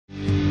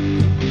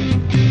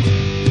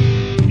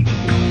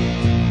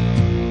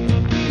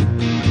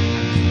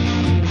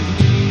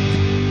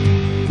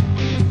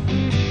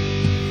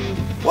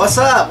What's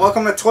up?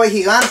 Welcome to Toy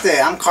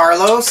Gigante. I'm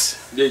Carlos.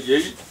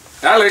 Yeah.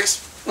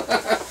 Alex.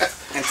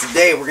 And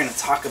today we're going to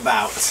talk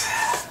about...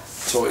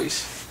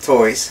 Toys.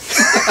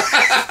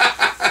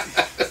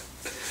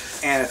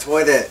 And a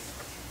toy that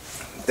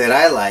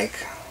I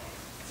like.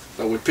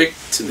 That we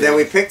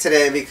picked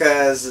today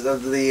because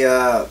of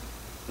the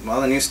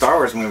new Star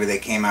Wars movie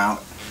that came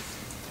out.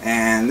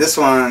 And this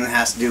one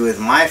has to do with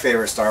my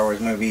favorite Star Wars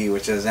movie,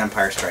 which is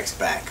Empire Strikes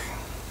Back.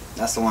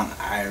 That's the one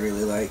I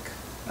really like.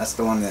 That's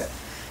the one that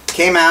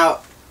came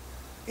out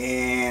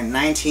in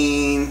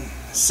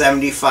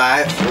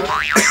 1975.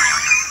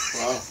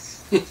 Wow.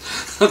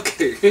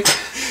 Okay.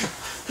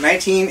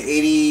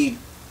 1980.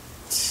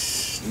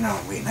 No,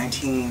 wait,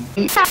 19.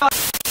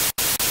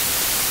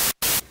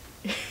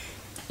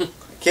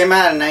 Came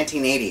out in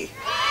 1980. It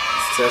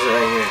says it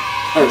right here.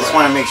 I just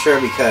want to make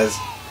sure because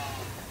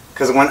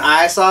when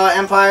I saw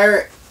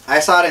Empire,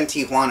 I saw it in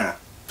Tijuana,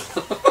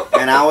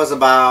 and I was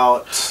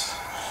about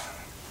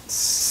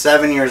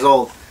 7 years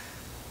old,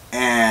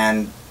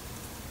 and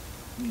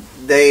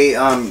they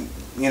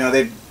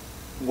they'd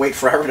wait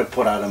forever to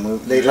put out a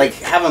movie. They'd like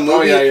have a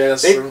movie. Oh, yeah,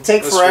 they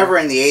take forever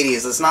in the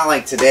 80s. It's not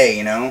like today,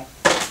 you know.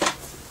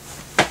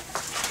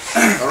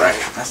 All right.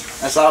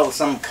 I saw it with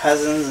some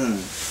cousins, and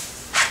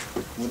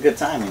it was a good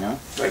time, you know.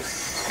 Like,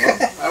 well,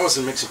 I was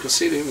in Mexico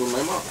City with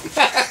my mom,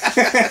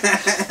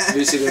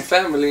 visiting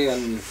family,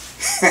 and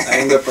I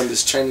ended up on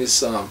this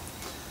Chinese,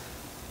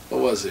 what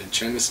was it?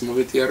 Chinese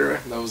movie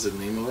theater? That was the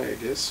name of it,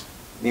 I guess.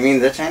 You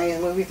mean the Chinese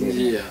movie theater?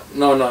 Yeah.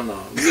 No.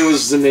 It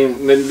was the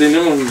name. The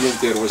name of the movie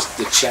theater was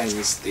the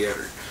Chinese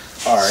Theater.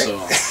 All right.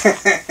 So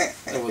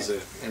that was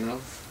it. You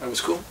know, that was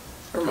cool.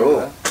 I remember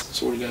that.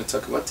 So what are you gonna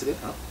talk about today?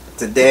 Huh?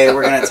 Today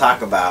we're gonna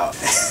talk about.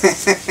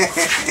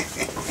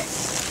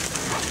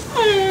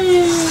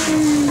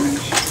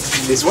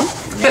 This one?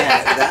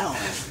 Yeah, that one.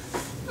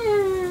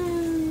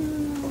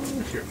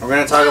 We're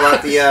going to talk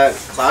about the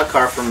Cloud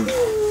Car from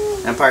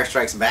Empire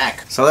Strikes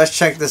Back. So let's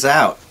check this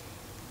out.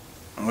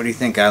 What do you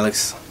think,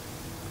 Alex?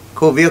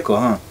 Cool vehicle,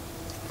 huh?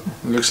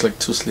 It looks like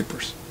two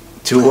slippers.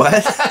 Two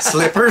what?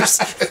 Slippers?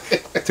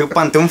 Two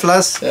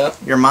pantuflas? Yeah.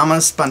 Your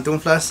mama's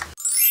pantuflas?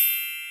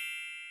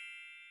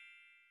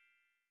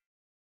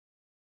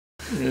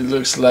 It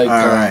looks like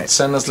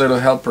Santa's Little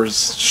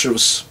Helper's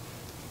shoes.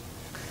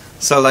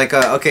 So like,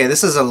 okay,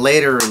 this is a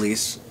later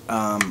release.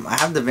 I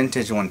have the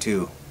vintage one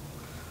too,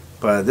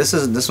 but this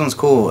one's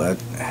cool.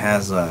 It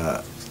has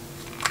the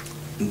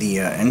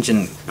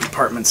engine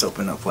compartments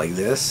open up like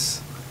this,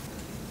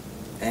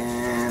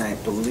 and I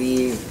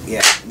believe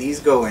these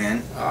go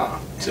in. So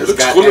it's it looks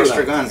got cooler extra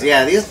like guns.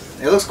 Yeah, it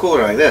looks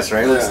cooler like this,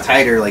 right? It looks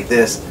tighter like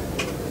this.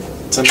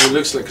 So it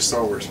looks like a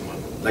Star Wars one.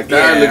 Like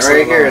that. Yeah, looks right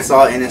like here it's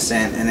all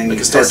innocent, and then like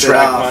you a Star twist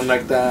Trek it off. one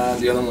like that.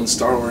 The other one's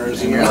Star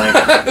Wars. And you're like,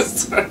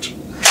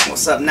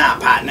 what's up now,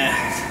 partner?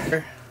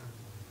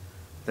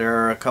 There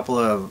are a couple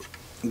of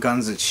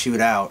guns that shoot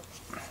out.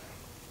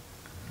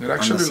 It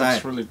actually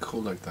looks really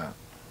cool like that.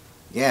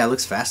 Yeah, it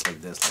looks fast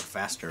like this, like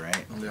faster,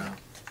 right? Yeah.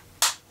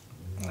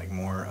 Like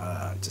more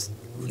just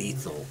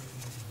lethal.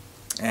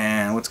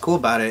 And what's cool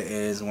about it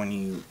is when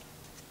you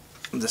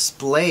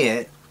display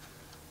it,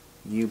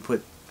 you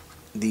put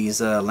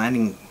these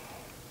landing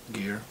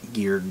gear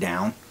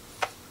down,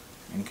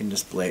 and you can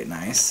display it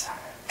nice.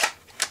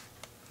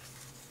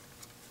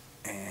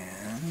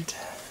 And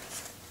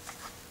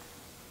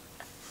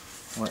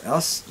what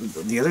else?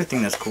 The other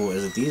thing that's cool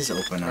is that these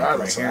open up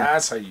right here.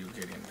 That's how you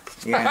get in.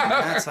 Yeah,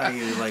 that's how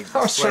you like.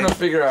 I was trying to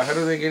figure out how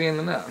do they get in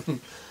and out.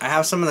 I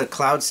have some of the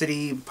Cloud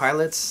City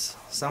pilots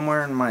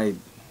somewhere in my.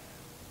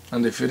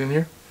 And they fit in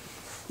here.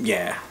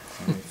 Yeah,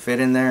 they fit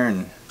in there,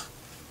 and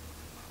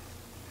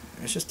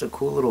it's just a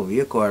cool little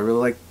vehicle. I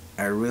really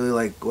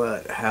like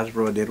what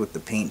Hasbro did with the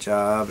paint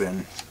job,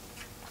 and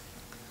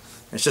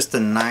it's just a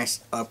nice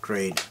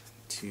upgrade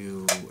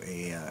to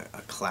a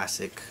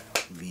classic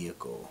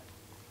vehicle.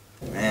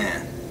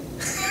 Man.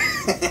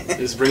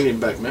 It's bringing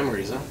back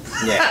memories, huh?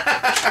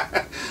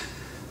 Yeah.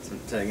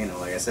 So, you know,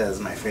 like I said, it's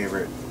my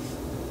favorite.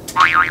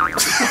 Oh,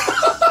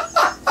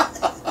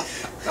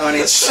 and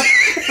nice.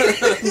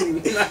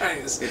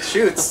 It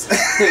shoots.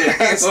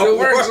 Yeah, it still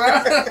works,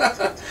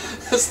 huh?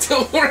 It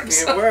still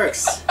works. It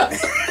works.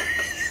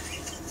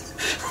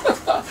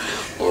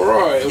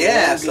 Alright.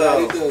 Yeah,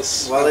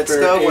 well, it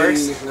still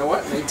works. You know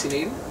what?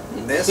 1980?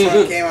 This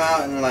one came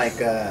out in like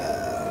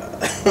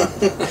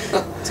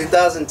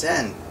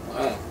 2010.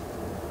 Wow.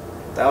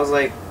 That was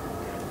like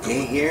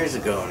 8 years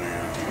ago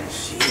now.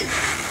 Shit.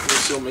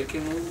 You're still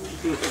making movies?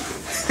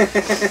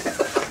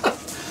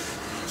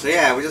 So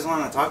yeah, we just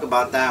want to talk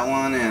about that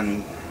one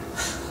and.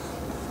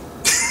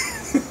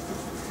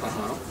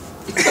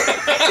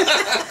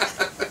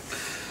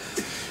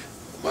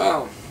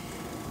 Wow.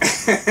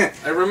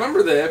 I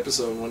remember the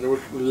episode when they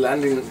were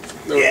landing.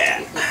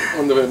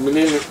 When the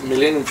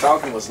Millennium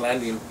Falcon was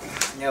landing.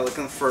 Yeah,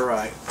 looking for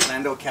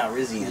Lando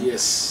Calrissian.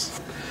 Yes.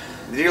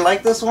 Did you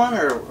like this one,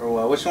 or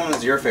which one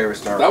was your favorite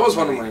Star Wars? That was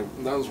one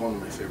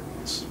of my favorite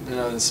ones. You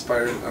know,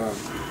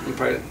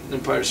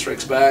 Empire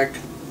Strikes Back.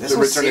 This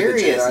was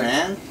serious,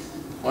 man.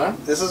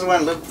 What? This is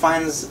when Luke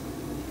finds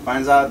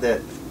finds out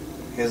that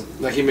his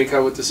Like he make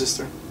out with the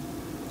sister.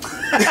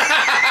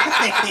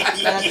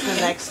 That's the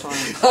next one.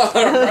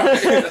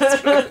 Alright,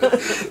 that's right.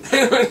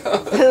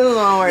 This is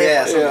one where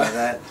yeah, something like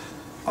that.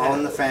 All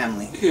in the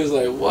family. He was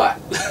like, what?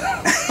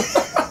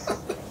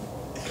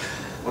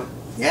 Well,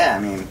 yeah, I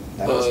mean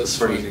that was that's a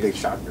pretty funny. big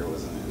shocker,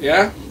 wasn't it?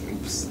 Yeah?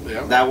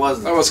 Yeah. That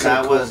was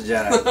kinda cool.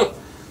 Jedi.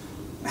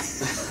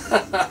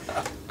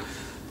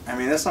 I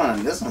mean, this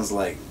one's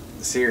like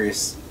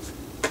serious,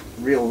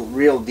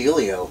 real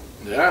dealio.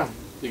 Yeah,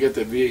 you get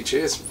the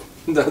VHS.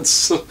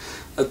 That's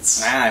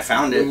Man, I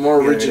found it more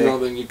the other original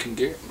day. than you can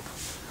get.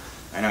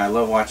 I know. I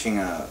love watching.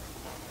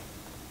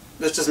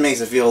 This just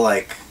makes it feel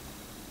like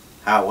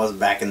how it was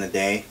back in the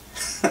day.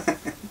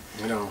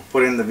 You know.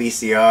 Put in the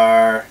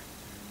VCR.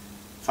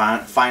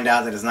 Find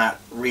out that it's not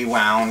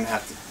rewound.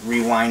 Have to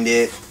rewind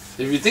it.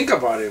 If you think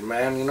about it,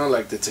 man, you know,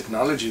 like the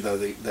technology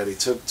that he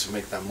took to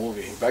make that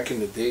movie. Back in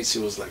the days,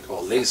 it was like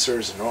all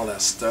lasers and all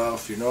that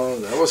stuff. You know,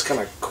 that was kind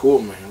of cool,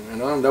 man. You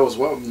know, and that was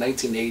what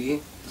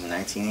 1980.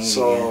 1980.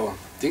 So Yeah.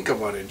 think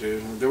about it,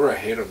 dude. They were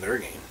ahead of their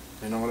game.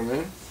 You know what I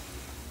mean?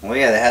 Well,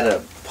 yeah, they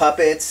had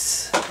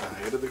puppets.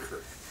 Ahead of the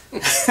curve.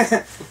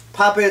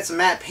 Puppets,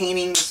 matte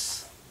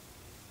paintings,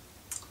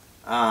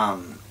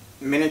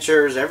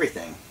 miniatures,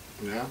 everything.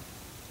 Yeah.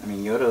 I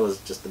mean, Yoda was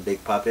just a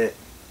big puppet.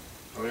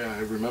 Oh yeah, I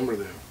remember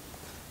the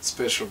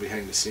special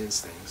behind the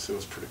scenes things. It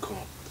was pretty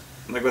cool.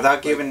 Like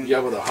without giving. Yeah,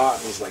 with the Hot,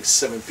 it was like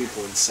 7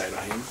 people inside of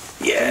him.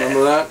 Yeah.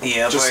 Remember that?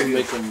 Yeah. Just to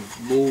make him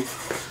move.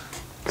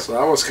 So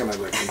that was kind of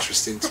like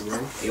interesting to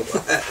learn. It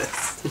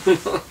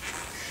was.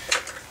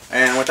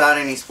 And without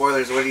any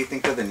spoilers, what do you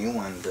think of the new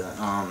one?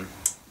 The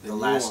new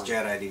Last one.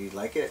 Jedi. Did you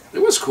like it? It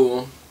was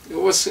cool. It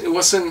wasn't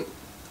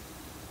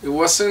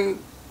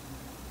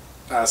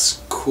as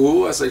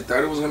cool as I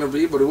thought it was gonna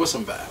be, but it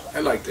wasn't bad. I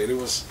liked it. It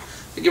was.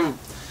 I give it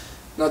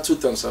not 2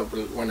 thumbs up, but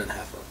 1.5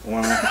 up.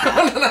 One.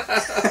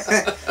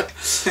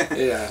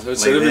 Yeah, so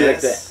Like it'll be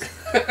like this?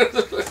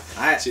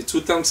 that. See,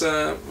 2 thumbs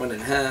up,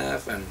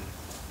 1.5, and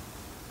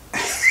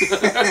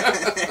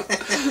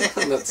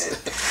that's it.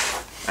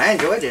 I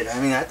enjoyed it. I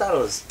mean, I thought it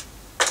was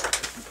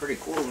pretty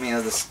cool. I mean,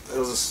 it was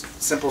a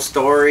simple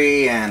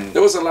story, and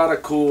There was a lot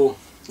of cool,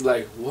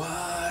 like,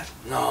 what?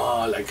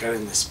 No, like, I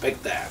didn't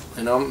expect that.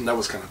 You know, that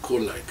was kind of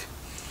cool, like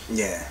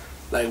yeah.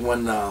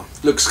 when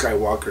Luke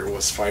Skywalker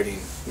was fighting,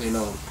 you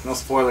know. No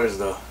spoilers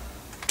though.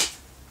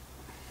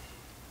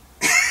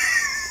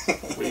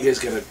 Well, you guys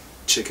gotta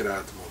check it out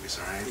at the movies,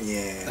 alright?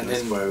 Yeah. And no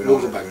then spoiler. We we'll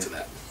don't go have back to- to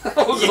that.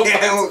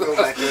 We'll go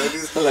back to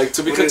it. Like,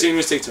 to be What is-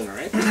 continued, stay tuned,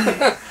 alright?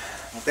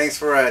 Well, thanks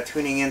for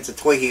tuning in to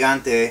Toy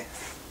Gigante.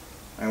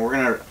 And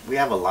we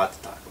have a lot to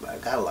talk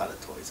about. Got a lot of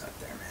toys out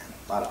there, man.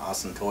 A lot of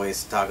awesome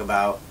toys to talk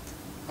about.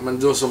 I'm gonna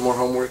do some more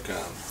homework.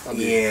 I'll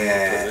be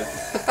Yeah.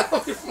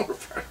 I'll be more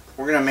prepared.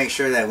 We're gonna make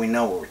sure that we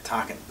know what we're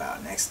talking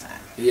about next time.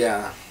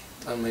 Yeah,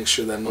 I'll make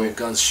sure that no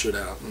guns shoot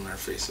out in our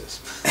faces.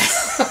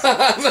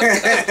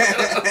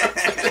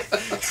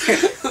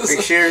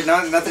 Make sure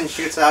nothing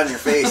shoots out in your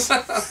face.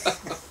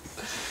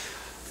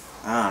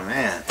 Oh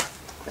man.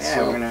 Yeah,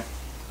 So- we're gonna.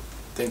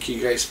 Thank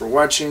you guys for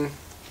watching.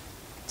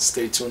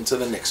 Stay tuned to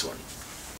the next one.